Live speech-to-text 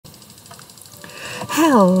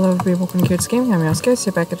Hello everybody, welcome to Kids Gaming. I'm Yosuke.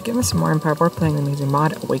 Sit back and give us some more Empire. We're playing the amazing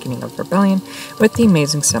mod Awakening of the Rebellion with the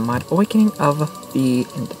amazing mod Awakening of the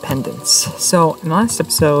Independence. So in the last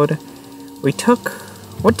episode, we took...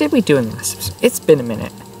 What did we do in the last episode? It's been a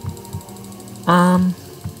minute. I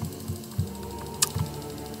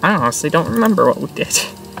honestly don't remember what we did.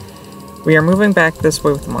 We are moving back this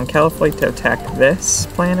way with the Moncala fleet to attack this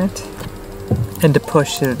planet and to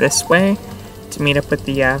push this way to meet up with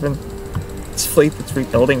the Yavin fleet that's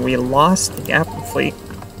rebuilding. We lost the Yavin fleet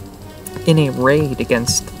in a raid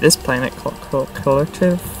against this planet called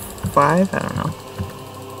Collective 5? I don't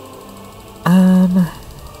know.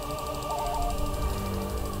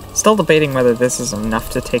 Still debating whether this is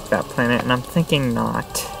enough to take that planet, and I'm thinking not.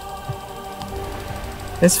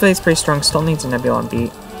 This fleet's pretty strong, still needs a Nebula on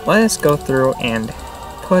beat. Let us go through and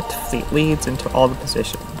put fleet leads into all the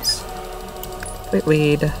positions. Fleet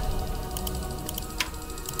lead.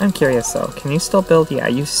 I'm curious though, can you still build? Yeah,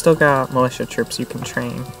 you still got militia troops you can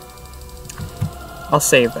train. I'll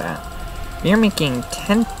save that. You're making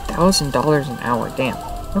 $10,000 an hour, damn.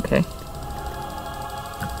 Okay.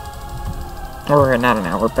 Or not an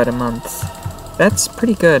hour, but a month. That's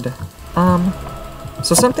pretty good.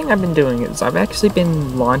 So something I've been doing is I've actually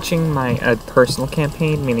been launching my personal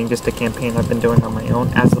campaign, meaning just a campaign I've been doing on my own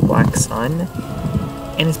as the Black Sun.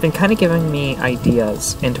 And it's been kind of giving me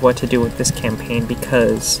ideas into what to do with this campaign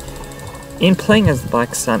because in playing as the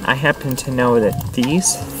Black Sun, I happen to know that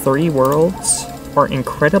these 3 worlds are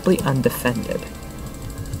incredibly undefended.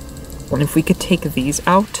 And if we could take these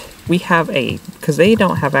out, we have because they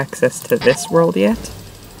don't have access to this world yet,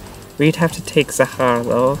 we'd have to take Zahar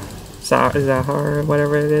though. Zahar,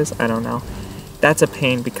 whatever it is, I don't know. That's a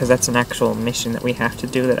pain because that's an actual mission that we have to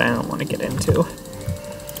do that I don't want to get into.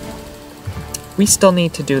 We still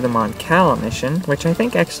need to do the Moncala mission, which I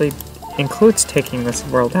think actually includes taking this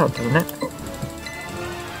world out, doesn't it?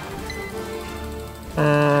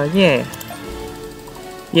 Yeah.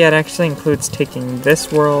 Yeah, it actually includes taking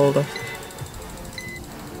this world.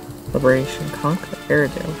 Liberation, Conquer,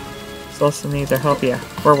 Eridu. Still also needs our help, yeah,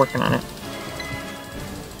 we're working on it.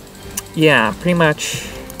 Yeah, pretty much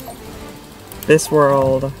this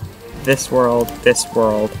world, this world, this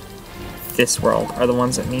world, this world are the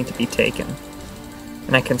ones that need to be taken.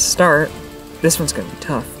 And I can start, this one's going to be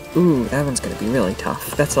tough. Ooh, that one's going to be really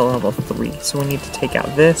tough. That's a level 3, so we need to take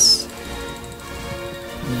out this.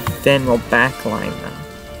 Then we'll backline them.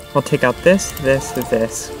 We'll take out this, this,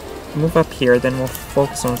 this. Move up here, then we'll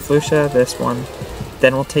focus on Flucia, this one.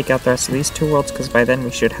 Then we'll take out the rest of these 2 worlds, because by then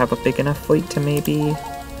we should have a big enough fleet to maybe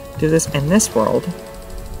do this. And this world,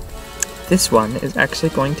 this one is actually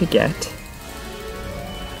going to get,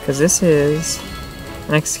 because this is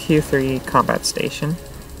an XQ3 combat station.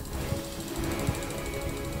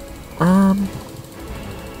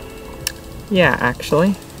 Yeah,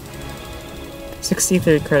 actually.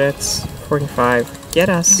 63 credits, 45. Get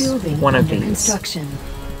us Building one of under these. Construction.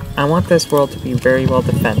 I want this world to be very well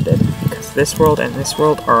defended, because this world and this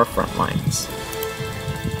world are our front lines.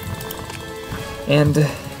 And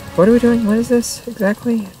what are we doing? What is this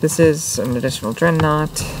exactly? This is an additional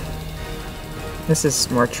dreadnought. This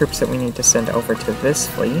is more troops that we need to send over to this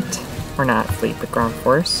fleet. Or not fleet, but ground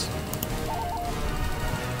force.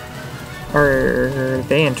 Are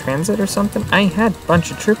they in transit or something? I had a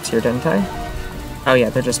bunch of troops here, didn't I? Oh yeah,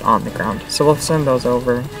 they're just on the ground. So we'll send those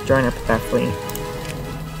over, join up with that fleet.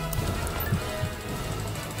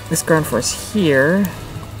 This ground force here.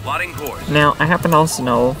 Now, I happen to also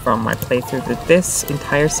know from my playthrough that this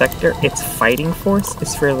entire sector, its fighting force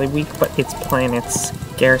is fairly weak, but its planet's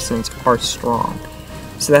garrisons are strong.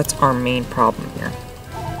 So that's our main problem here.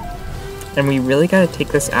 And we really gotta take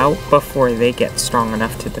this out before they get strong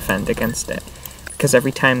enough to defend against it. Because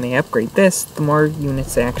every time they upgrade this, the more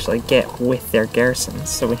units they actually get with their garrisons.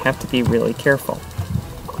 So we have to be really careful.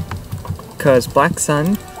 Because Black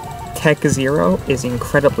Sun Tech 0 is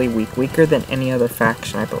incredibly weak, weaker than any other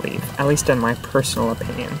faction, I believe, at least in my personal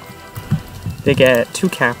opinion. They get 2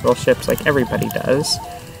 capital ships like everybody does,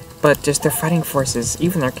 but just their fighting forces,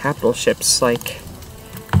 even their capital ships, like,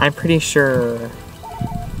 I'm pretty sure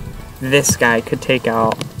this guy could take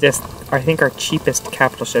out this. I think our cheapest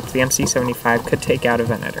capital ship, the MC-75, could take out a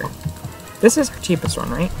Venator. This is our cheapest one,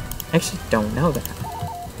 right? I actually don't know that.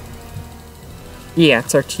 Yeah,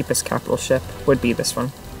 it's our cheapest capital ship, would be this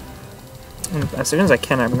one. And as soon as I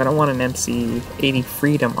can, I'm gonna want an MC-80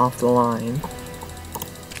 Freedom off the line.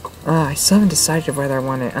 I still haven't decided whether I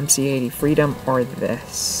want an MC-80 Freedom or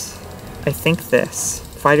this. I think this.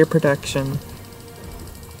 Fighter production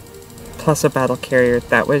plus a battle carrier,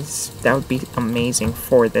 that would be amazing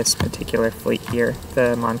for this particular fleet here,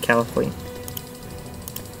 the Moncala fleet.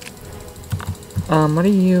 What are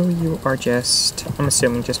you? You are just, I'm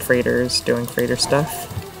assuming just freighters doing freighter stuff.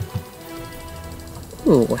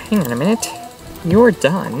 Ooh, hang on a minute. You're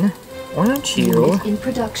done. Why don't you in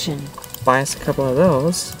production. Buy us a couple of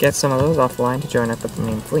those, get some of those offline to join up with the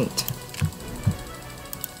main fleet.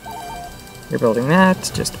 You're building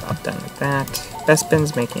that, just about done with that.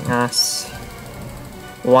 Bespin's making us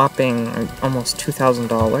whopping almost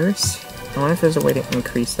 $2,000. I wonder if there's a way to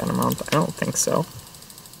increase that amount. I don't think so.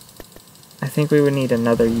 I think we would need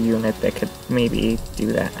another unit that could maybe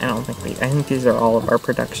do that. I think these are all of our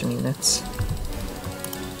production units.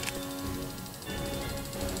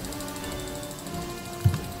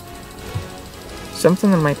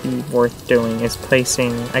 Something that might be worth doing is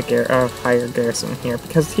placing a higher garrison here,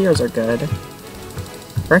 because tiers are good.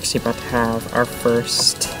 We're actually about to have our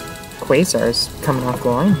first quasars coming off the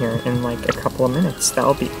line here in like a couple of minutes.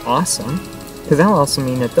 That'll be awesome, because that'll also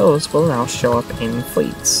mean that those will now show up in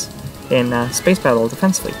fleets, in space battle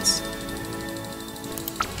defense fleets.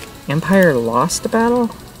 Empire lost a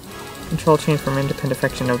battle? Control change from independent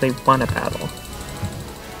faction. No, they won a battle.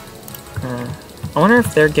 I wonder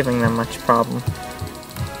if they're giving them much problem.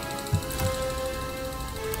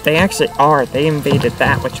 They actually are. They invaded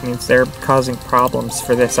that, which means they're causing problems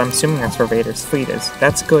for this. I'm assuming that's where Vader's fleet is.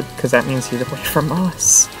 That's good, because that means he's away from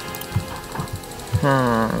us.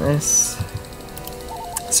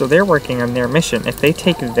 So they're working on their mission. If they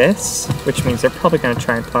take this, which means they're probably going to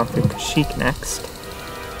try and plow through Kashyyyk next.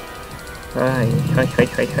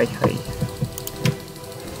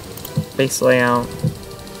 Base layout.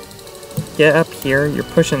 Get up here. You're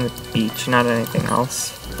pushing the beach, not anything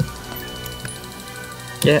else.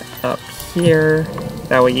 Get up here.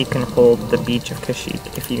 That way you can hold the beach of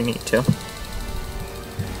Kashyyyk if you need to.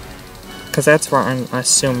 Because that's where I'm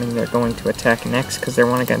assuming they're going to attack next, because they're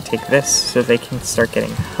going to take this so they can start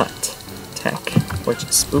getting Hut tech, which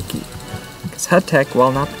is spooky. Because Hut tech,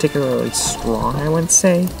 while not particularly strong, I would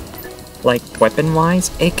say, like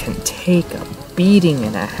weapon-wise, it can take a beating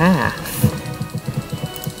and a half.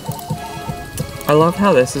 I love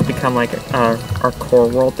how this has become like our core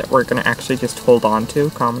world that we're going to actually just hold on to,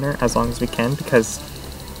 Commoner, as long as we can, because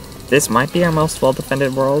this might be our most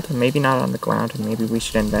well-defended world, maybe not on the ground, and maybe we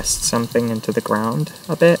should invest something into the ground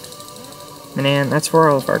a bit. And that's where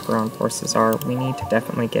all of our ground forces are. We need to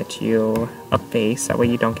definitely get you a base, that way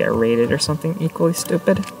you don't get raided or something equally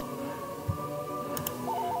stupid.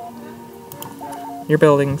 You're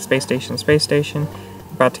building space station,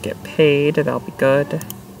 about to get paid, that'll be good.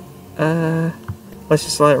 Let's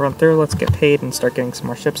just let it run through, let's get paid and start getting some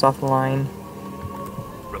more ships off the line.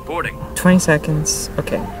 Reporting. 20 seconds,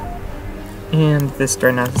 okay. And this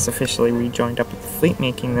Dreadnought is officially rejoined up with the fleet,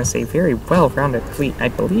 making this a very well-rounded fleet. I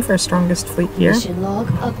believe our strongest fleet here. Mission log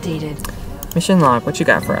updated. Mission log, what you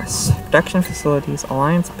got for us? Production facilities,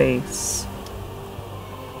 Alliance base.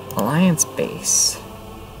 Alliance base.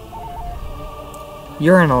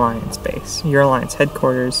 You're an Alliance base. You're Alliance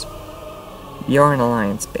headquarters. You're an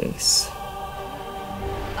Alliance base.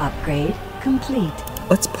 Upgrade complete.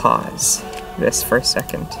 Let's pause this for a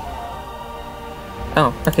second.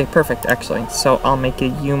 Oh, okay, perfect, actually. So I'll make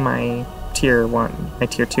you my tier 1, my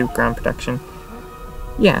tier 2 ground production.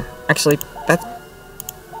 Yeah, actually, that's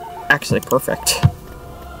actually perfect.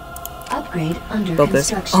 Upgrade under Build this.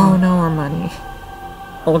 construction. Oh no, our money.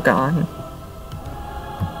 All gone.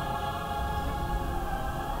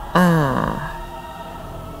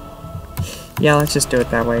 Yeah, let's just do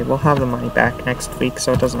it that way. We'll have the money back next week,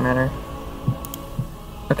 so it doesn't matter.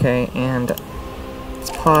 Okay, and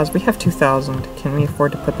let's pause. We have 2,000. Can we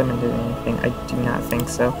afford to put them into anything? I do not think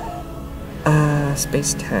so.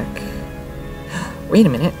 Space tech. Wait a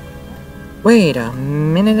minute. Wait a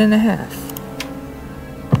minute and a half.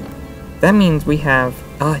 That means we have...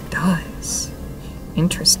 Oh, it does.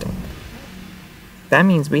 Interesting. That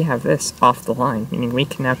means we have this off the line, meaning we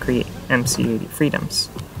can now create MC-80 freedoms.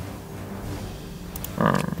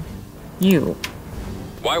 You.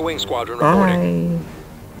 Y-Wing Squadron reporting.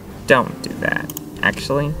 Don't do that.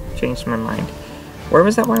 Actually, changed my mind. Where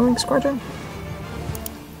was that Y-Wing Squadron?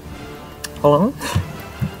 Hello?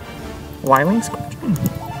 Y-Wing Squadron?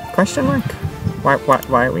 Question mark?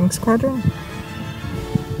 Y-Wing Squadron?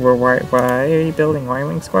 Why are you building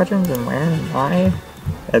Y-Wing Squadrons, and where and why?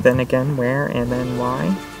 And then again, where and then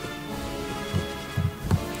why?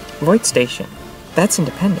 Void Station. That's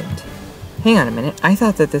independent. Hang on a minute, I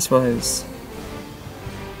thought that this was...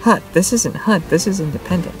 Hut. This isn't Hut, this is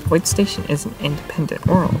independent. Void Station is an independent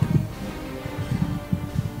world.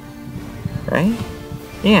 Right?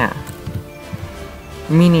 Yeah.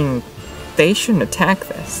 Meaning, they shouldn't attack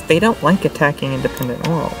this. They don't like attacking independent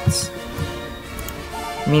worlds.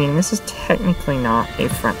 Meaning, this is technically not a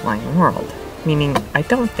frontline world. Meaning, I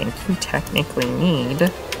don't think you technically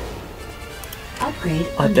need Upgrade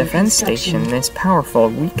a under defense construction. station this powerful.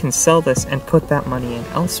 We can sell this and put that money in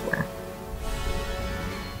elsewhere.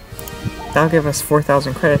 That'll give us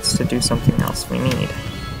 4,000 credits to do something else we need.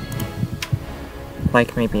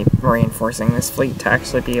 Like maybe reinforcing this fleet to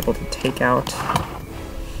actually be able to take out...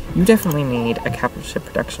 You definitely need a capital ship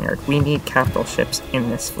production yard. We need capital ships in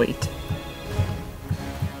this fleet.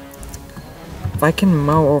 If I can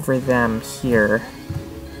mow over them here...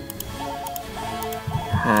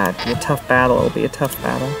 it'll be a tough battle, it'll be a tough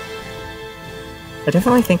battle. I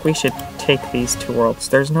definitely think we should take these two worlds.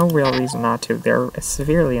 There's no real reason not to. They're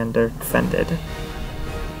severely underdefended.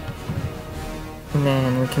 And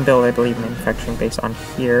then we can build, I believe, a manufacturing base on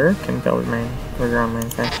here. Can build underground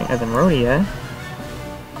manufacturing Evanrodia.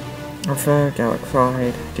 Alpha,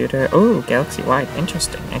 Galaxy-wide, due to... Oh, Galaxy-wide.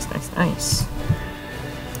 Interesting. Nice, nice, nice.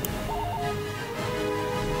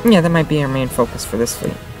 Yeah, that might be our main focus for this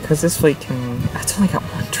fleet. Because this fleet can... It's only got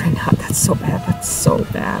one dreadnought. That's so bad. That's so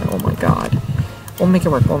bad. Oh my god. We'll make it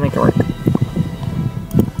work. We'll make it work.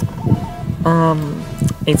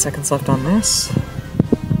 8 seconds left on this.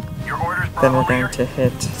 Then we're going to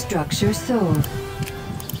hit... Structure sold.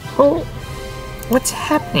 Oh! What's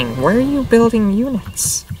happening? Where are you building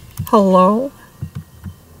units? Hello?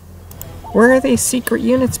 Where are these secret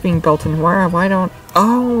units being built and why don't...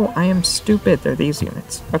 Oh! I am stupid. They're these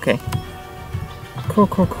units. Okay. Cool,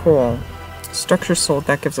 cool, cool. Structure sold.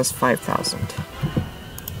 That gives us 5,000.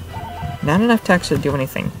 Not enough to actually do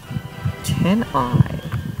anything. Can I...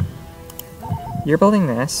 You're building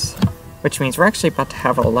this, which means we're actually about to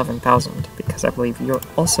have 11,000, because I believe you're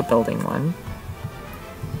also building one.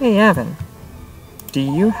 Hey, Evan. Do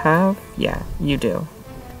you have... Yeah, you do.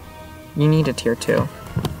 You need a tier 2.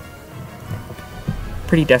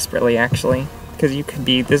 Pretty desperately, actually. Because you could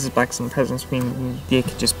be... This is Black Sun Presence, meaning they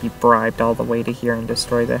could just be bribed all the way to here and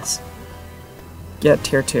destroy this. Get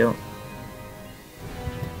tier 2.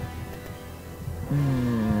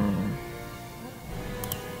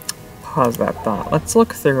 Pause that thought. Let's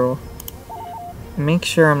look through and make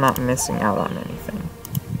sure I'm not missing out on anything.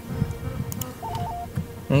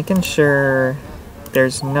 Making sure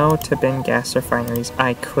there's no Tabin gas refineries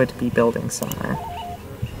I could be building somewhere.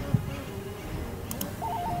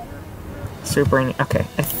 Okay,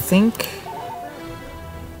 I think...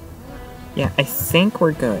 Yeah, I think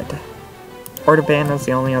we're good. Ortobano's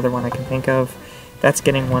the only other one I can think of. That's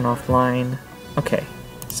getting one offline. Okay,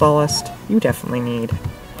 Solist, you definitely need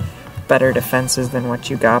better defenses than what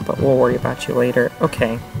you got, but we'll worry about you later.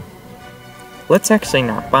 Okay. Let's actually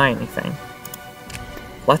not buy anything.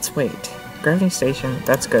 Let's wait. Gravity Station,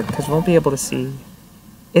 that's good, because we'll be able to see...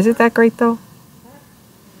 Is it that great, though?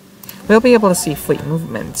 We'll be able to see fleet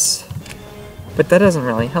movements, but that doesn't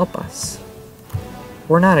really help us.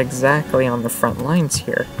 We're not exactly on the front lines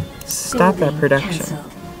here. Stop that production.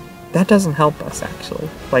 Cancelled. That doesn't help us, actually,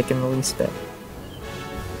 like in the least bit.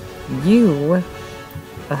 You...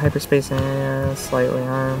 A hyperspace area, slightly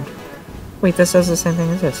armed. Wait, this does the same thing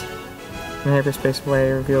as this. In hyperspace way,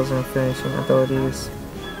 reveals information abilities.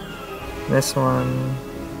 This one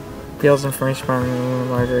reveals information about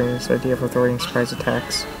larger idea of authority and surprise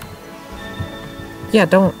attacks. Yeah,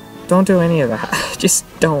 don't do any of that. Just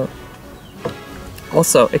don't.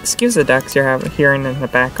 Also, excuse the ducks you're hearing in the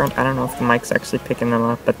background. I don't know if the mic's actually picking them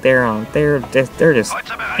up, but they're just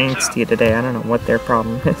angsty today. I don't know what their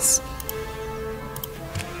problem is.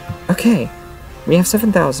 Okay, we have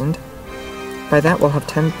 7,000. By that, we'll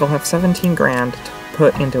have 17 grand to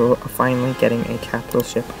put into finally getting a capital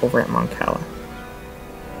ship over at Moncala.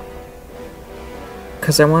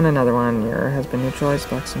 Because I want another one. Your has been neutralized.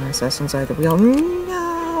 Black Sun SS inside the wheel.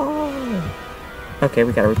 No! Okay,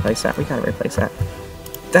 we gotta replace that. We gotta replace that.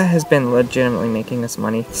 That has been legitimately making us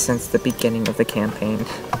money since the beginning of the campaign.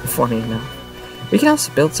 Funny enough. We can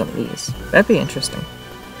also build some of these. That'd be interesting.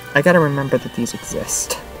 I gotta remember that these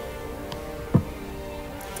exist.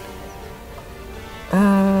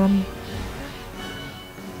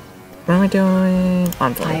 What am I doing?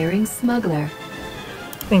 Envoy. Hiring smuggler.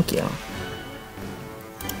 Thank you.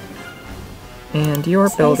 And you're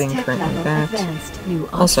Space building tech currently level that. advanced. New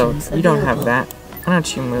Also, options you don't have available. that. Why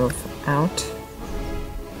don't you move out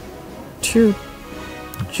to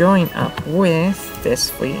join up with this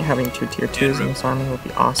fleet? Having 2 tier 2s in this army would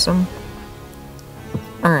be awesome.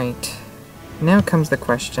 Alright. Now comes the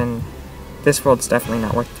question. This world's definitely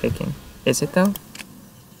not worth taking. Is it though?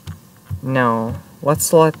 No.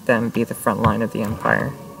 Let's let them be the front line of the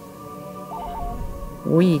Empire.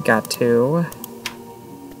 We got to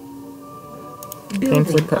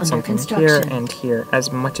painfully put something here and here,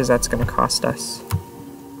 as much as that's going to cost us.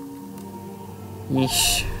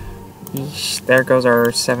 Yeesh. Yeesh, there goes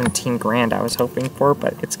our 17 grand I was hoping for,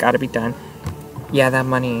 but it's got to be done. Yeah, that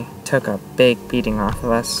money took a big beating off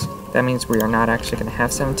of us. That means we are not actually going to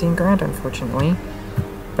have 17 grand, unfortunately.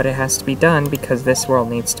 But it has to be done because this world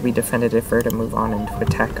needs to be defended if we're to move on and to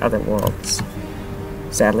attack other worlds.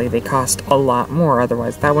 Sadly, they cost a lot more,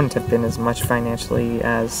 otherwise that wouldn't have been as much financially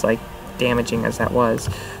as, like, damaging as that was.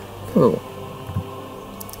 Ooh.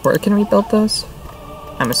 Where can we build those?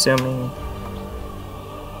 I'm assuming,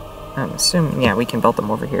 yeah, we can build them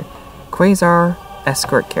over here. Quasar,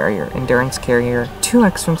 escort carrier, endurance carrier, 2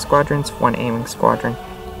 X-Wing squadrons, 1 aiming squadron.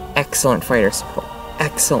 Excellent fighter support.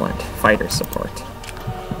 Excellent fighter support.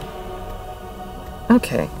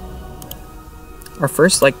 Okay. Our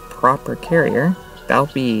first, like, proper carrier. That'll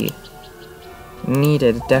be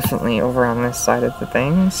needed, definitely, over on this side of the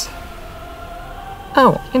things.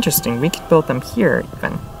 Oh, interesting. We could build them here,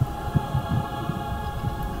 even.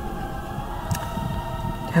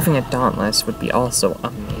 Having a Dauntless would be also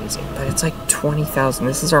amazing, but it's like 20,000.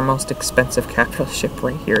 This is our most expensive capital ship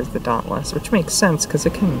right here, is the Dauntless, which makes sense, because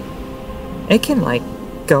it can, like,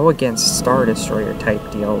 go against Star Destroyer type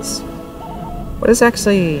deals. What is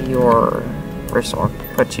actually your... First I'll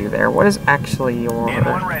put you there. What is actually your...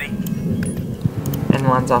 N1 ready.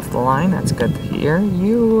 N1's off the line, that's good to hear.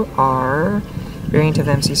 You are... Variant of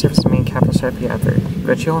MC Surface main capital ship, yeah, very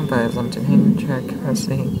good. You'll invite limited hand check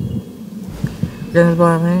capacity.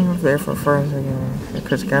 Therefore, further,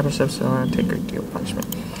 because capital ships will take a great deal of punishment.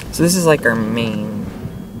 So this is like our main...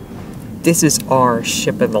 This is our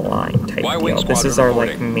ship of the line type deal. This is our,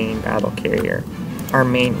 like, main battle carrier. Our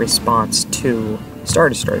main response to Star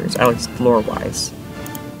Destroyers, at least lore-wise.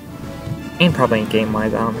 And probably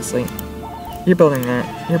game-wise, honestly. You're building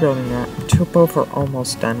that. You're building that. Both are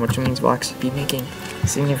almost done, which means we'll actually be making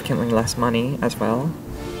significantly less money as well.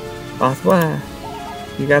 Bothwa,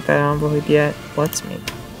 you got that envelope yet? Let's make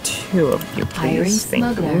 2 of you, please.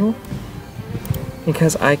 Thank you.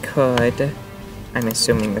 Because I could... I'm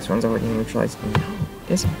assuming this one's already neutralized. No,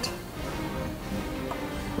 it isn't.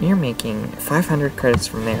 You're making 500 credits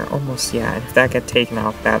from there. Almost, yeah. If that gets taken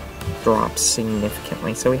out, that drops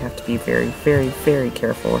significantly. So we have to be very, very, very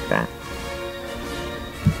careful with that.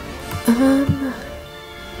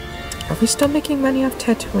 Are we still making money off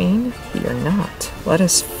Tatooine? We are not. Let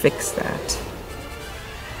us fix that.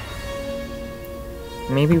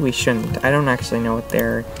 Maybe we shouldn't. I don't actually know what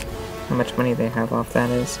how much money they have off that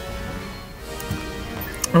is.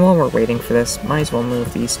 And while we're waiting for this, might as well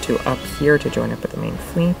move these 2 up here to join up with the main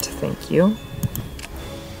fleet. Thank you.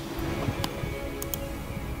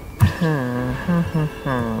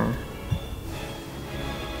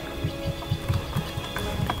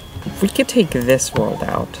 If we could take this world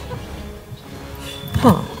out.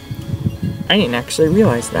 Huh. I didn't actually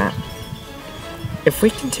realize that. If we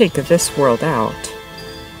can take this world out,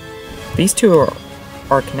 these 2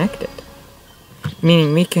 are connected.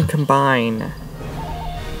 Meaning we can combine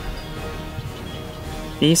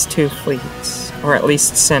these 2 fleets, or at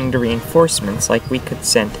least send reinforcements, like we could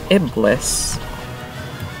send Iblis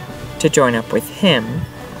to join up with him,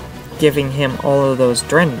 giving him all of those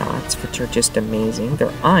dreadnoughts, which are just amazing.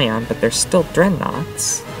 They're ion, but they're still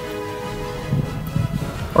dreadnoughts.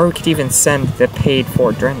 Or we could even send the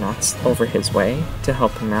paid-for dreadnoughts over his way to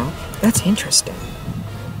help him out. That's interesting.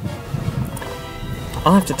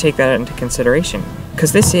 I'll have to take that into consideration,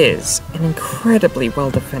 because this is an incredibly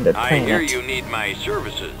well-defended planet. I hear you need my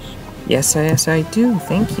services. Yes, I do.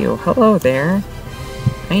 Thank you. Hello there.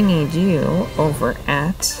 I need you over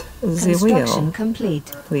at the wheel. Complete.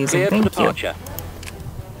 Please and thank you.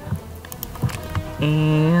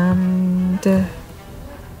 And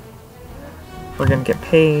we're gonna get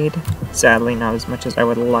paid. Sadly, not as much as I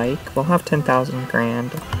would like. We'll have 10,000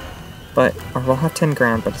 grand, or we'll have 10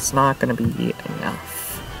 grand, but it's not gonna be enough.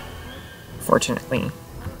 Fortunately.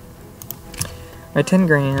 Alright, 10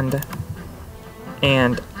 grand.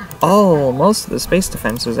 And most of the space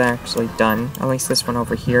defense was actually done. At least this one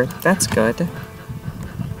over here. That's good.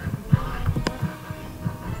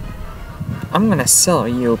 I'm gonna sell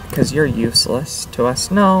you because you're useless to us.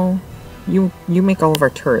 No, you make all of our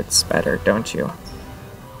turrets better, don't you?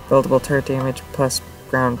 Buildable turret damage plus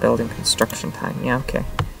ground building construction time. Yeah, okay.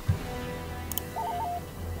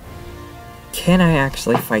 Can I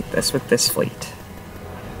actually fight this with this fleet?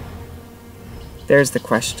 There's the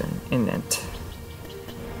question, isn't it?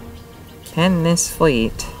 Can this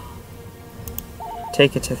fleet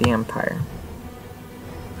take it to the Empire?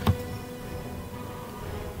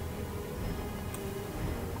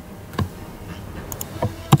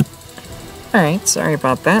 Alright, sorry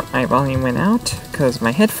about that. My volume went out because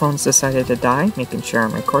my headphones decided to die, making sure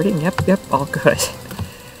I'm recording. Yep, all good.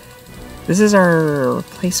 This is our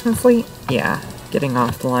replacement fleet? Yeah, getting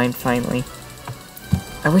off the line finally.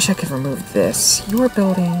 I wish I could remove this. You are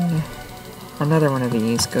building another one of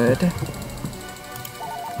these, good.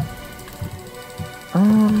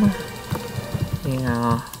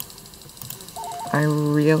 Yeah. I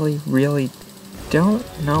really don't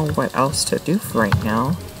know what else to do for right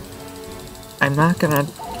now. I'm not gonna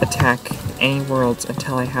attack any worlds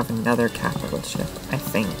until I have another capital ship, I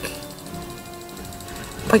think.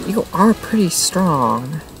 But you are pretty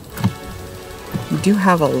strong. You do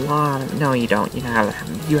have a lot of... No, you don't. You have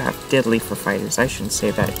diddly for fighters. I shouldn't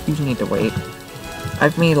say that. You need to wait.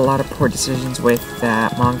 I've made a lot of poor decisions with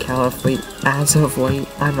that Mon Cala fleet. As of late,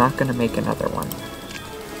 I'm not going to make another one.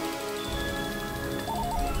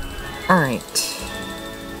 Alright.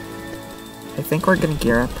 I think we're going to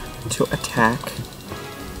gear up to attack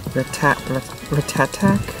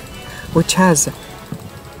Ratatak, which has...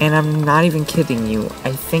 And I'm not even kidding you,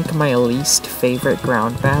 I think my least favorite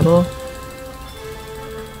ground battle.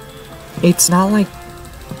 It's not like...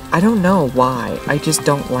 I don't know why, I just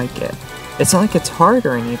don't like it. It's not like it's hard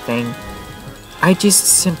or anything, I just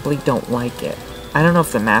simply don't like it. I don't know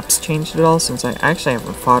if the map's changed at all, since I actually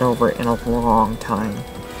haven't fought over it in a long time.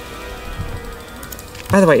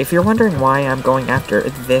 By the way, if you're wondering why I'm going after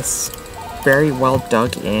this very well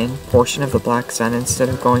dug in portion of the Black Sun instead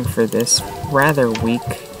of going for this rather weak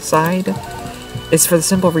side, it's for the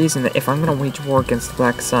simple reason that if I'm going to wage war against the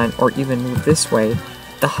Black Sun, or even move this way,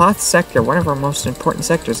 the Hoth sector, one of our most important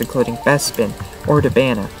sectors, including Bespin,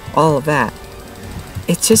 Ordabana, all of that,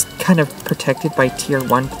 it's just kind of protected by tier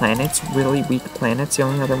 1 planets, really weak planets. The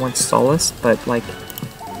only other one's Solus, but like,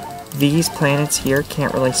 these planets here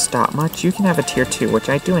can't really stop much. You can have a tier 2, which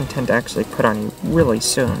I do intend to actually put on you really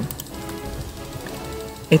soon.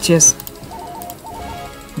 It's just,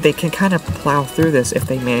 they can kind of plow through this if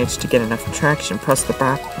they manage to get enough traction, plus the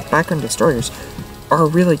background destroyers are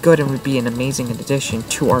really good and would be an amazing addition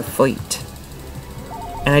to our fleet.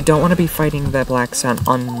 And I don't want to be fighting the Black Sun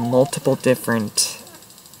on multiple different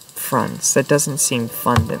fronts. That doesn't seem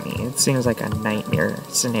fun to me. It seems like a nightmare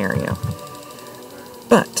scenario.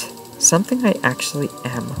 But something I actually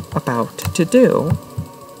am about to do...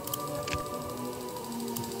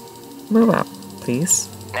 Move up, please.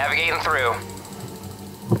 Navigating through.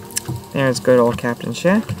 There's good old Captain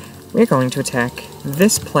Shack. We're going to attack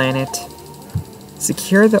this planet,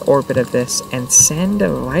 secure the orbit of this, and send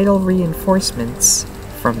vital reinforcements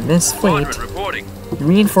from this fleet.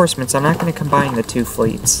 Reinforcements, I'm not going to combine the two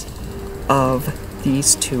fleets, of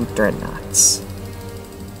these two dreadnoughts.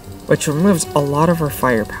 Which removes a lot of our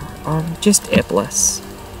firepower. Just Iblis.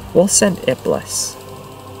 We'll send Iblis.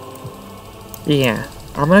 Yeah,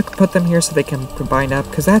 I'm going to put them here so they can combine up,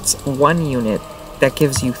 because that's one unit that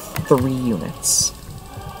gives you 3 units.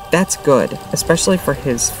 That's good, especially for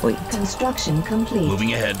his fleet. Construction complete.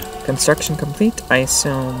 Moving ahead. Construction complete, I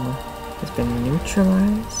assume, has been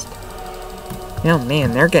neutralized. Oh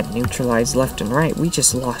man, they're getting neutralized left and right. We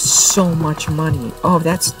just lost so much money. Oh,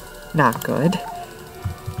 that's not good.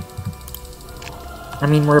 I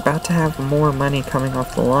mean, we're about to have more money coming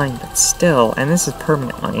off the line, but still, and this is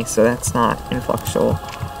permanent money, so that's not influxual.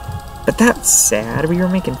 But that's sad, we were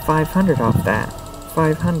making 500 off that.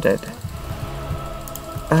 500.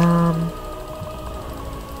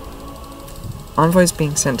 Envoy's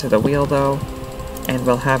being sent to the wheel, though, and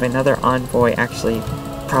we'll have another envoy actually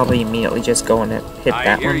probably immediately just go and hit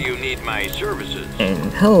that one. I hear you need my services.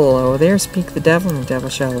 And hello there, speak the devil, and the devil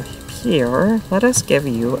shall appear. Let us give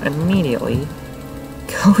you immediately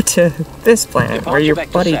go to this planet where your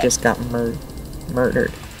buddy just got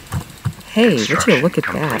murdered. Hey, would you look at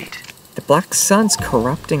that? The Black Sun's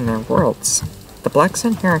corrupting their worlds. The Black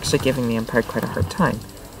Sun here actually giving the Empire quite a hard time.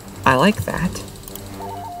 I like that.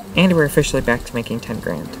 And we're officially back to making 10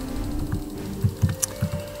 grand.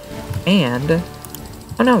 And...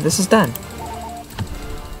 oh no, this is done.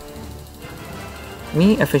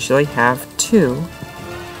 We officially have 2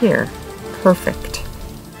 here. Perfect.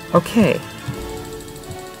 Okay.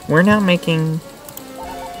 We're now making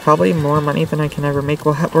probably more money than I can ever make.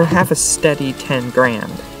 We'll have a steady 10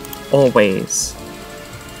 grand. Always.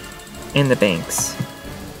 In the banks.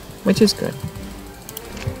 Which is good.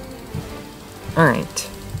 Alright.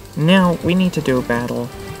 Now, we need to do a battle.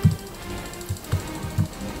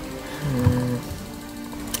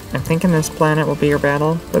 I'm thinking this planet will be our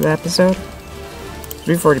battle for the episode.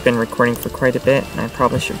 We've already been recording for quite a bit, and I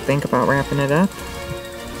probably should think about wrapping it up.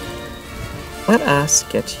 Let us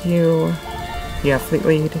get you... yeah, fleet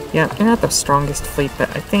lead. Yeah, you're not the strongest fleet, but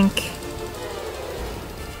I think...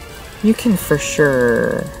 you can for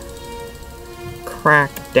sure...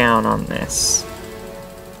 crack down on this.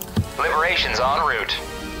 Liberation's en route.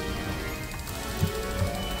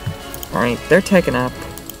 Alright, they're taken up.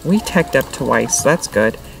 We teched up twice, that's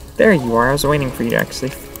good. There you are, I was waiting for you actually.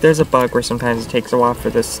 There's a bug where sometimes it takes a while for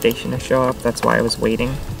this station to show up, that's why I was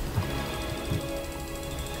waiting.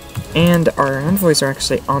 And our envoys are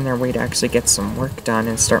actually on their way to actually get some work done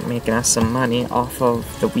and start making us some money off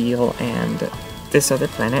of the wheel and this other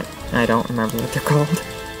planet. I don't remember what they're called.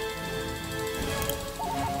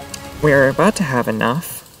 We're about to have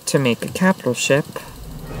enough to make a capital ship.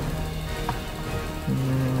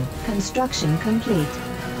 Construction complete.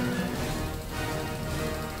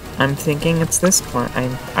 I'm thinking it's this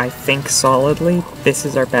planet. I think solidly this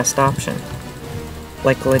is our best option.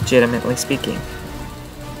 Like, legitimately speaking.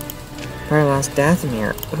 Paralos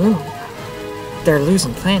Dathomir. Ooh. They're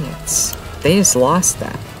losing planets. They just lost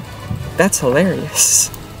that. That's hilarious.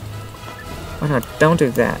 Oh no, don't do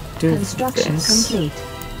that. Do Construction this. complete.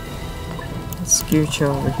 Scooch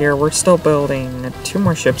over here. We're still building 2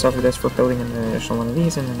 more ships over this. We're building an additional one of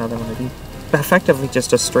these and another one of these. Effectively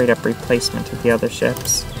just a straight up replacement of the other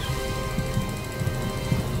ships.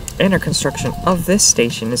 And our construction of this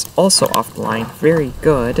station is also off the line. Very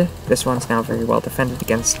good. This one's now very well defended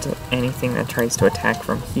against anything that tries to attack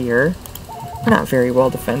from here. Not very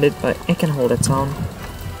well defended, but it can hold its own.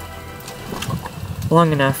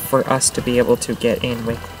 Long enough for us to be able to get in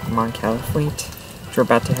with Mon Cala fleet. We're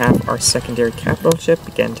about to have our secondary capital ship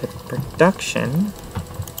begin to production.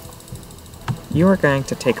 You are going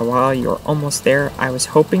to take a while. You're almost there. I was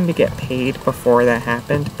hoping to get paid before that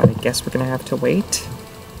happened, but I guess we're going to have to wait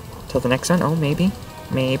till the next one. Oh, maybe.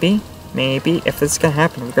 Maybe. Maybe. If this is going to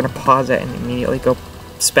happen, we're going to pause it and immediately go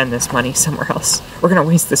spend this money somewhere else. We're going to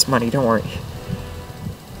waste this money, don't worry.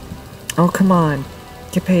 Oh, come on.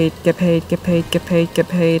 Get paid, get paid, get paid, get paid, get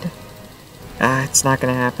paid. Ah, it's not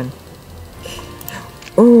going to happen.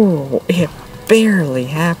 Oh, it barely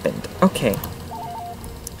happened. Okay.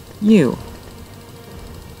 You.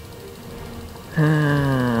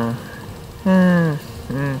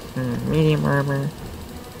 Medium armor.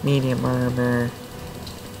 Medium armor.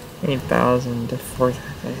 8,000 to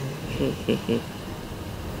 4,000.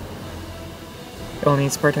 Only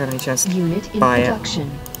needs part, have any chance to Unit in buy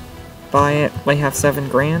production. it. Buy it. We have 7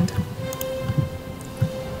 grand.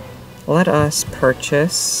 Let us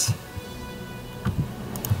purchase.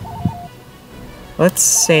 Let's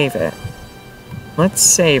save it. Let's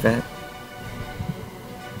save it.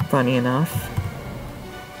 Funny enough.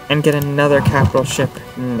 And get another capital ship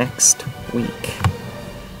next week.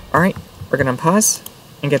 Alright, we're gonna pause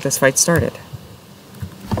and get this fight started.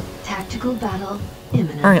 Tactical battle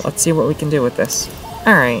imminent. Alright, let's see what we can do with this.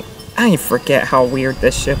 Alright, I forget how weird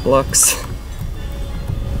this ship looks.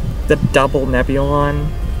 The double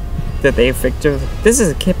Nebulon that they've victored. This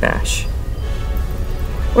is a kit bash.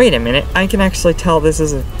 Wait a minute, I can actually tell this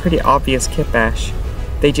is a pretty obvious kit bash.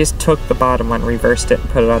 They just took the bottom one, reversed it, and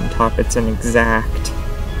put it on top. It's an exact.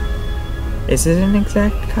 Is it an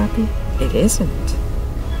exact copy? It isn't.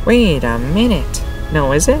 Wait a minute.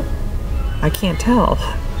 No, is it? I can't tell.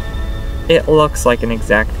 It looks like an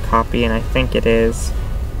exact copy, and I think it is.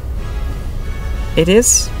 It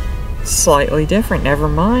is slightly different. Never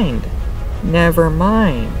mind. Never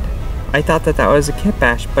mind. I thought that that was a kit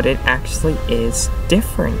bash, but it actually is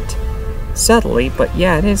different. Subtly, but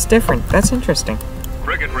yeah, it is different. That's interesting.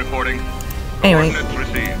 Frigate reporting. Anyway, Coordinates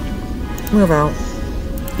received. move out.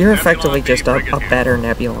 You're effectively Nebulon B, just a frigate here. better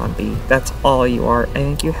Nebulon B. That's all you are. I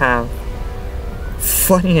think you have...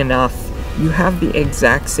 Funny enough, you have the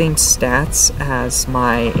exact same stats as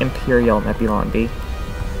my Imperial Nebulon B.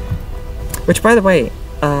 Which, by the way,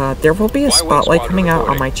 there will be a spotlight coming out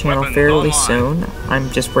on my channel fairly soon. I'm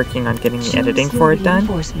just working on getting the editing for it done.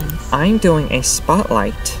 I'm doing a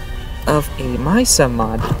spotlight of a MISA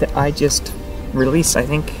mod that I just released, I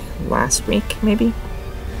think, last week, maybe?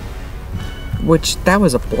 Which, that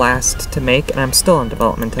was a blast to make, and I'm still in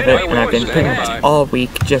development of it, and I've been pretty much all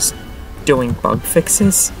week just doing bug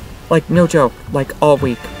fixes. Like, no joke, like, all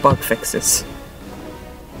week, bug fixes.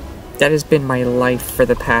 That has been my life for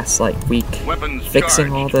the past, like, week. Weapons Fixing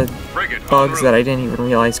charged. all the Frigate bugs en that route. I didn't even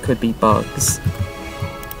realize could be bugs.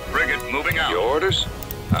 Frigate moving out. Your orders?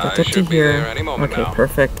 That's I up to should be here. there any moment Okay, now.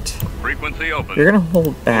 perfect. Frequency open. You're gonna hold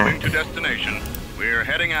Moving back. to destination. We're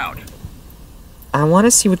heading out. I want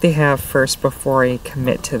to see what they have first before I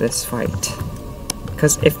commit to this fight.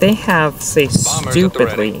 Because if they have, say, Bombers at the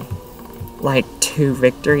stupidly, like, 2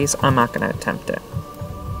 victories, I'm not gonna attempt it.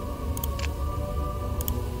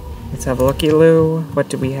 Let's have a looky-loo. What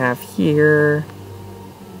do we have here?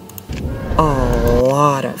 A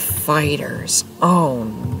lot of fighters. Oh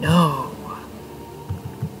no.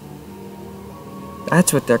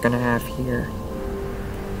 That's what they're gonna have here.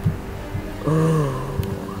 Ooh.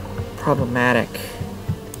 Problematic.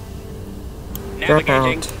 Drop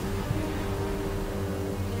out.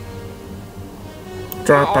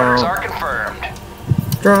 Drop Orders out. are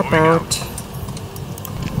confirmed. Drop out.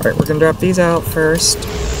 Alright, we're gonna drop these out first.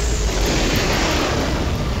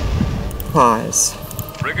 Pause.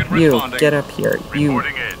 You, get up here. You,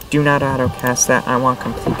 do not autocast that. I want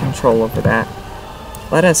complete control over that.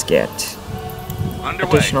 Let us get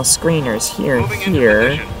additional screeners here and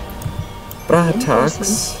here.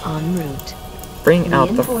 Reinforcements Buttocks. en route. Bring out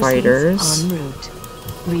the fighters. En route.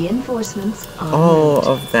 Reinforcements en All route.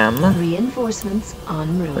 of them. Reinforcements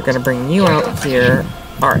en route. We're gonna bring you out here.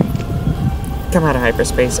 Alright. Come out of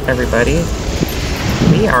hyperspace, everybody.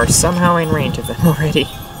 We are somehow in range of them already.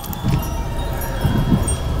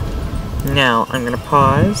 Now, I'm gonna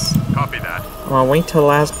pause. Copy that. I'm gonna wait till the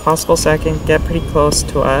last possible second, get pretty close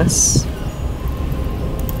to us.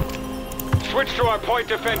 Switch to our point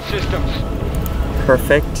defense systems.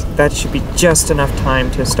 Perfect. That should be just enough time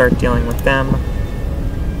to start dealing with them.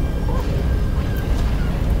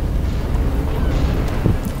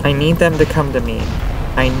 I need them to come to me.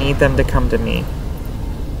 I need them to come to me.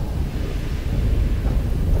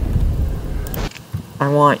 I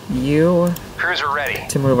want you Cruiser ready.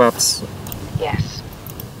 to move up. Yes.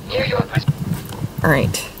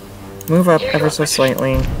 Alright. Move up ever so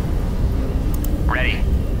slightly. Ready.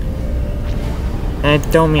 And I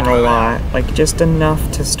don't mean a lot, like just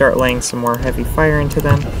enough to start laying some more heavy fire into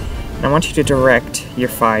them. And I want you to direct your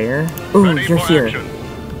fire. Ooh, Ready you're for here. action.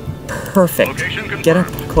 Perfect. Location confirmed. Get up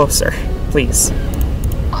closer, please.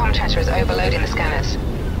 Comm chatter is overloading the scanners.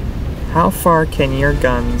 How far can your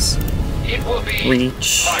guns It will be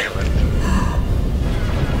reach? violent.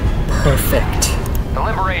 Perfect. The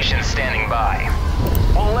Liberation's standing by.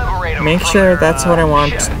 We'll liberate them Make from sure their, that's what I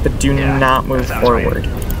want, ship. but do Yeah, not move that sounds right. forward.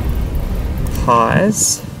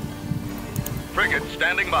 Pause. Frigate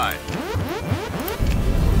standing by.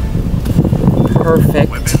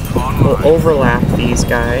 Perfect. Weapons online. We'll overlap these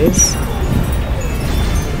guys.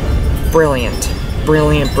 Brilliant.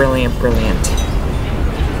 Brilliant, brilliant, brilliant.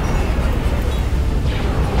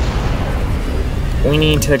 We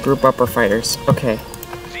need to group up our fighters. Okay.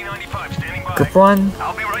 C-95 standing by. Group 1,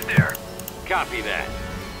 I'll be right there. Copy that.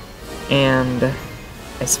 and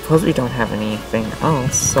I suppose we don't have anything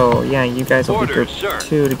else. So yeah, you guys will be group Orders, sir.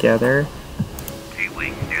 2 together.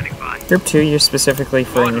 T-wing standing by. Group 2, you're specifically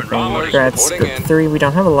for anything. bombers Congrats. reporting Group in. 3, we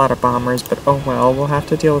don't have a lot of bombers, but oh well, we'll have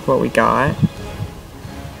to deal with what we got.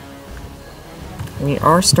 They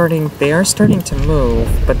are starting to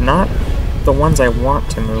move, but not the ones I want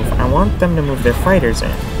to move. I want them to move their fighters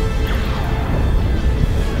in.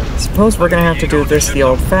 Suppose we're gonna have to do this the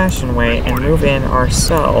old-fashioned way and move in I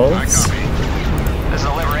ourselves. copy. This is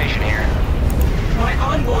the Liberation here. My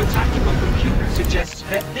onboard tactical computer suggests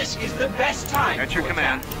that this is the best time. At your to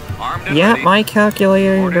command. attack. Armed and Yeah, ready. my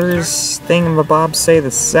calculators thingamabobs say the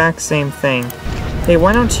exact same thing. Hey,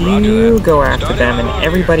 why don't you go after them and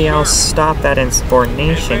everybody else stop that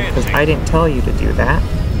insubordination, because I didn't tell you to do that.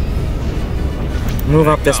 Move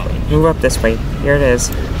up this way. Move up this way. Here it is.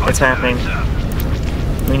 It's happening.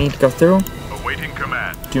 We need to go through. Awaiting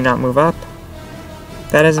command. Do not move up.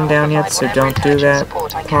 That isn't down yet, so don't do that.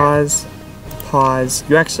 Pause. Pause.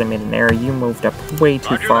 You actually made an error. You moved up way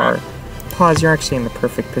too far. Pause. You're actually in the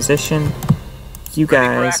perfect position. You Ready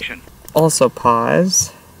for guys action. also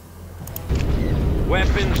pause.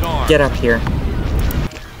 Weapons armed. Get up here.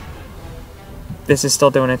 This is still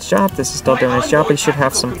doing its job. This is still doing its job. We should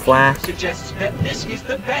have some flak. Suggests that this is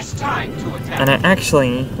the best time to attack. And I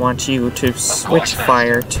actually want you to switch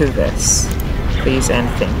fire to this. Please and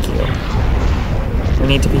thank you. We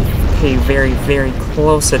need to pay very, very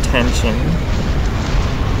close attention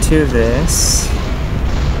to this.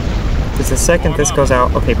 Because the second this goes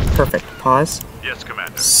out... Okay, perfect. Pause. Yes,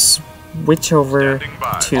 Commander. Switch over Standing by.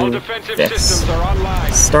 All to defensive this. systems are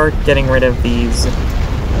online. Start getting rid of these.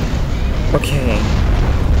 Okay.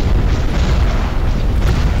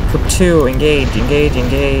 Group 2, engage, engage,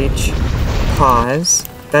 engage. Pause.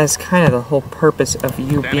 That is kind of the whole purpose of you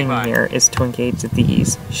Standing being by. here, is to engage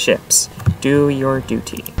these ships. Do your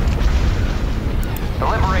duty. The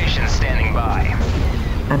Liberation's standing by.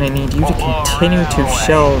 And I need you to continue to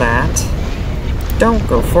shell that. Don't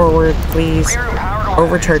go forward, please. Rear powered on.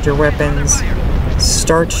 Overcharge your weapons.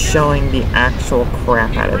 Start shelling the actual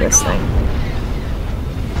crap out of this thing.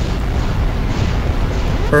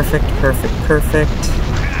 Perfect, perfect,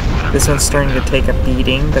 perfect. This one's starting to take a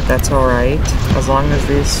beating, but that's alright. As long as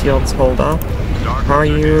these shields hold up. How are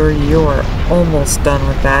you? You are almost done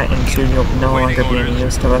with that, and soon you'll no longer be any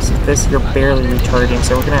use to us. With this, you're barely recharging,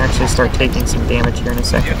 so we're gonna actually start taking some damage here in a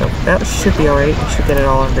second. But that should be alright. We should get it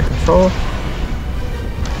all under control.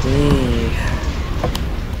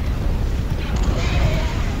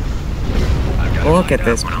 Look at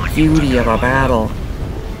this beauty of a battle.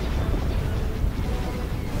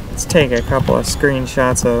 Let's take a couple of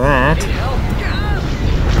screenshots of that.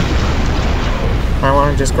 I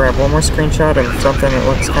want to just grab one more screenshot of something that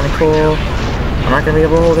looks kind of cool. I'm not going to be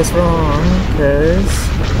able to hold this for long, because...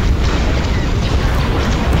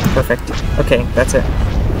 Perfect. Okay, that's it.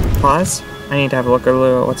 Pause. I need to have a look at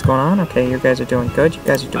what's going on. Okay, you guys are doing good. You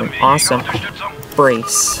guys are doing awesome.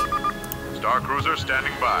 Brace. Star Cruiser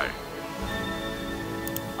standing by.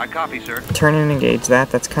 I copy, sir. Turn and engage that.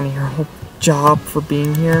 That's kind of your whole job for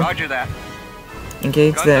being here. Roger that.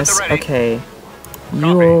 Engage Guns this. at the ready. Okay.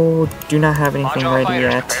 You do not have anything Launch all ready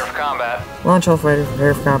fighters, yet. prepare for combat. Launch all fighters,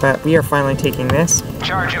 prepare for combat. We are finally taking this.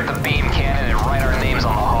 Charge up the beam cannon and write our names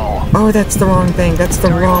on the hull. Oh, that's the wrong thing. That's the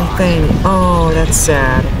wrong thing. Oh, that's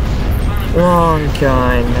sad. Wrong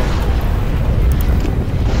gun.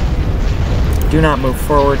 Do not move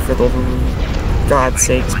forward for the God's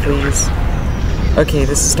sakes, please. Okay,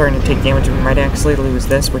 this is starting to take damage. We might actually lose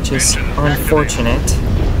this, which is unfortunate.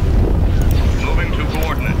 Moving to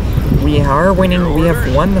coordinates. We are winning. We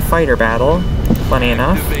have won the fighter battle. Funny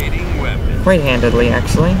enough. Activating weapon. Quite handedly,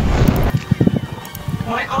 actually.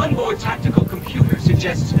 My onboard tactical computer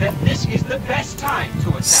suggests that this is the best time to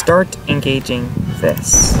attack. Start engaging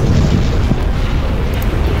this.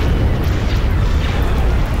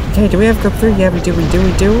 Okay, do we have group 3? Yeah, we do.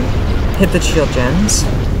 Hit the shield gens.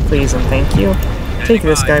 Please and thank you. Take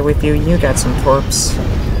this guy with you. You got some torps.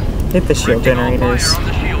 Hit the shield generators. Fire on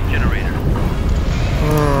the shield generator.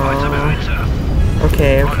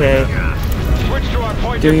 Okay. Switch to our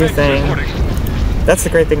point Do your defense thing. systems. That's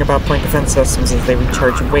the great thing about point defense systems is they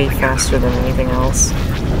recharge way faster than anything else.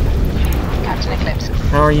 Captain Eclipse.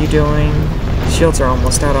 How are you doing? Shields are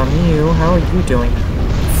almost out on you. How are you doing?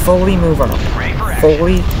 Fully move up.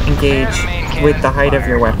 Fully engage with the height of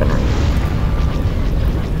your weaponry.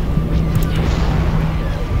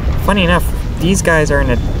 Funny enough, these guys are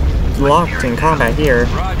locked in combat here.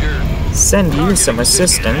 Send you some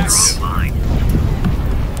assistance.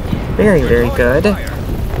 Very, very good.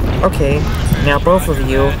 Okay, now both of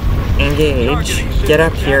you, engage. Get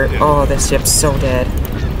up here. Oh, this ship's so dead.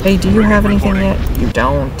 Hey, do you have anything yet? You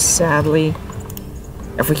don't, sadly.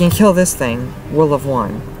 If we can kill this thing, we'll have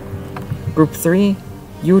won. Group 3,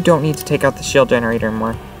 you don't need to take out the shield generator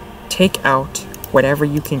anymore. Take out whatever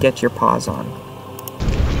you can get your paws on.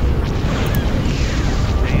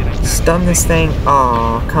 Stun this thing.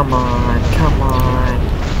 Aw, come on.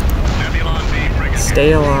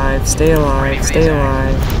 Stay alive.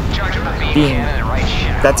 Beam.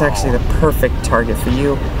 That's actually the perfect target for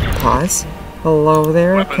you. Pause. Hello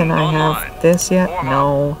there. Can I have this yet?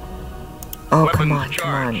 No. Oh, come on.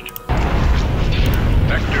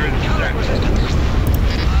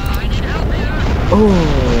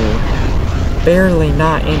 Oh, barely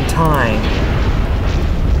not in time.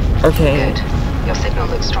 Okay. Good. Your signal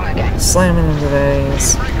looks strong again. Slamming into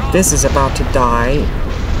this. This is about to die.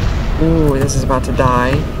 Ooh, this is about to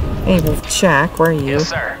die. Hey, Wolf Shack, where are you? Yes,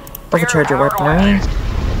 sir. Overcharge your weaponry.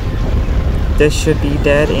 This should be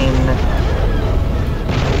dead in...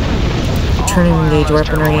 Turn and engage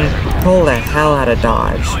weaponry. Pull the hell out of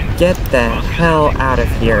dodge. Get the hell out of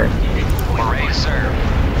here. We're ready to serve.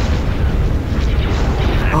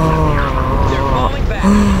 Oh.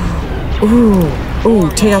 Ooh,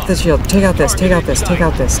 take out this shield. Take out this. Take it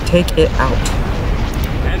out.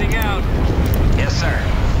 Heading out. Yes, sir.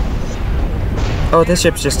 Oh, this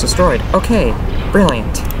ship's just destroyed. Okay,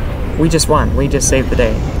 brilliant. We just won. We just saved the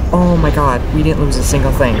day. Oh my god, we didn't lose a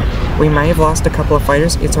single thing. We might have lost a couple of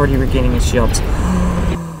fighters. It's already regaining its shields.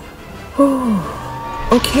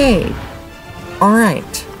 Okay.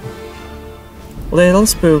 Alright. Little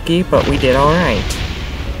spooky, but we did alright.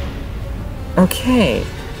 Okay.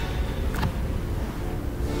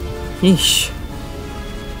 Yeesh.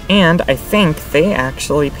 And I think they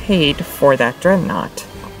actually paid for that dreadnought.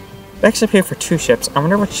 They actually paid for 2 ships. I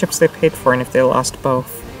wonder what ships they paid for and if they lost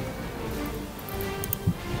both.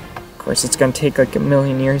 Of course, it's gonna take like a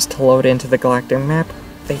million years to load into the galactic map.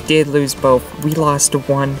 They did lose both. We lost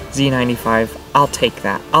 1 Z95. I'll take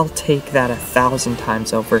that. I'll take that 1,000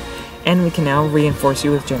 times over. And we can now reinforce you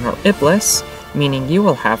with General Iblis, meaning you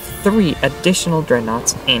will have 3 additional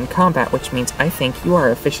dreadnoughts in combat, which means I think you are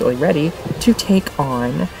officially ready to take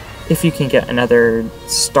on, if you can get another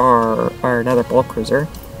star or another bulk cruiser,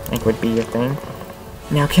 I think would be your thing.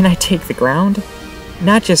 Now, can I take the ground?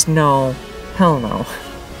 Not just no. Hell no.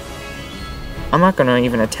 I'm not going to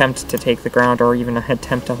even attempt to take the ground or even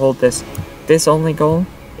attempt to hold this. This only goal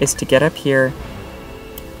is to get up here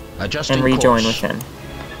and rejoin with him.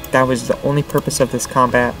 That was the only purpose of this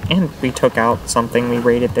combat, and we took out something, we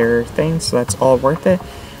raided their thing, so that's all worth it.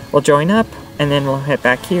 we'll join up, and then we'll head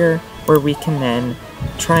back here, where we can then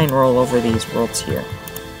try and roll over these worlds here.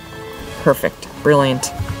 Perfect.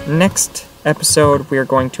 Brilliant. Next episode, we are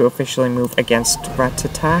going to officially move against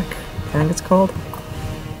Rat-Attack, I think it's called.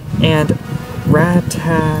 And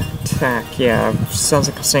Rat-Attack, yeah, sounds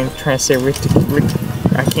like I'm trying to say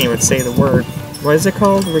I can't even say the word. What is it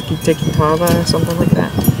called? Ricky Tiki Tava or something like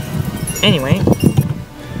that. Anyway,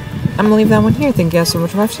 I'm gonna leave that one here. Thank you guys so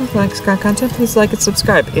much for watching. If you like this kind of content, please like and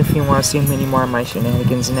subscribe. If you want to see many more of my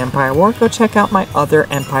shenanigans in Empire War, go check out my other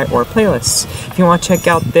Empire War playlists. If you want to check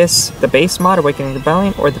out the base mod, Awakening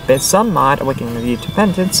Rebellion, or the base sub mod, Awakening of the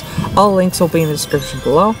Independence, all links will be in the description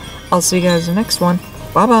below. I'll see you guys in the next one.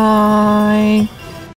 Bye-bye!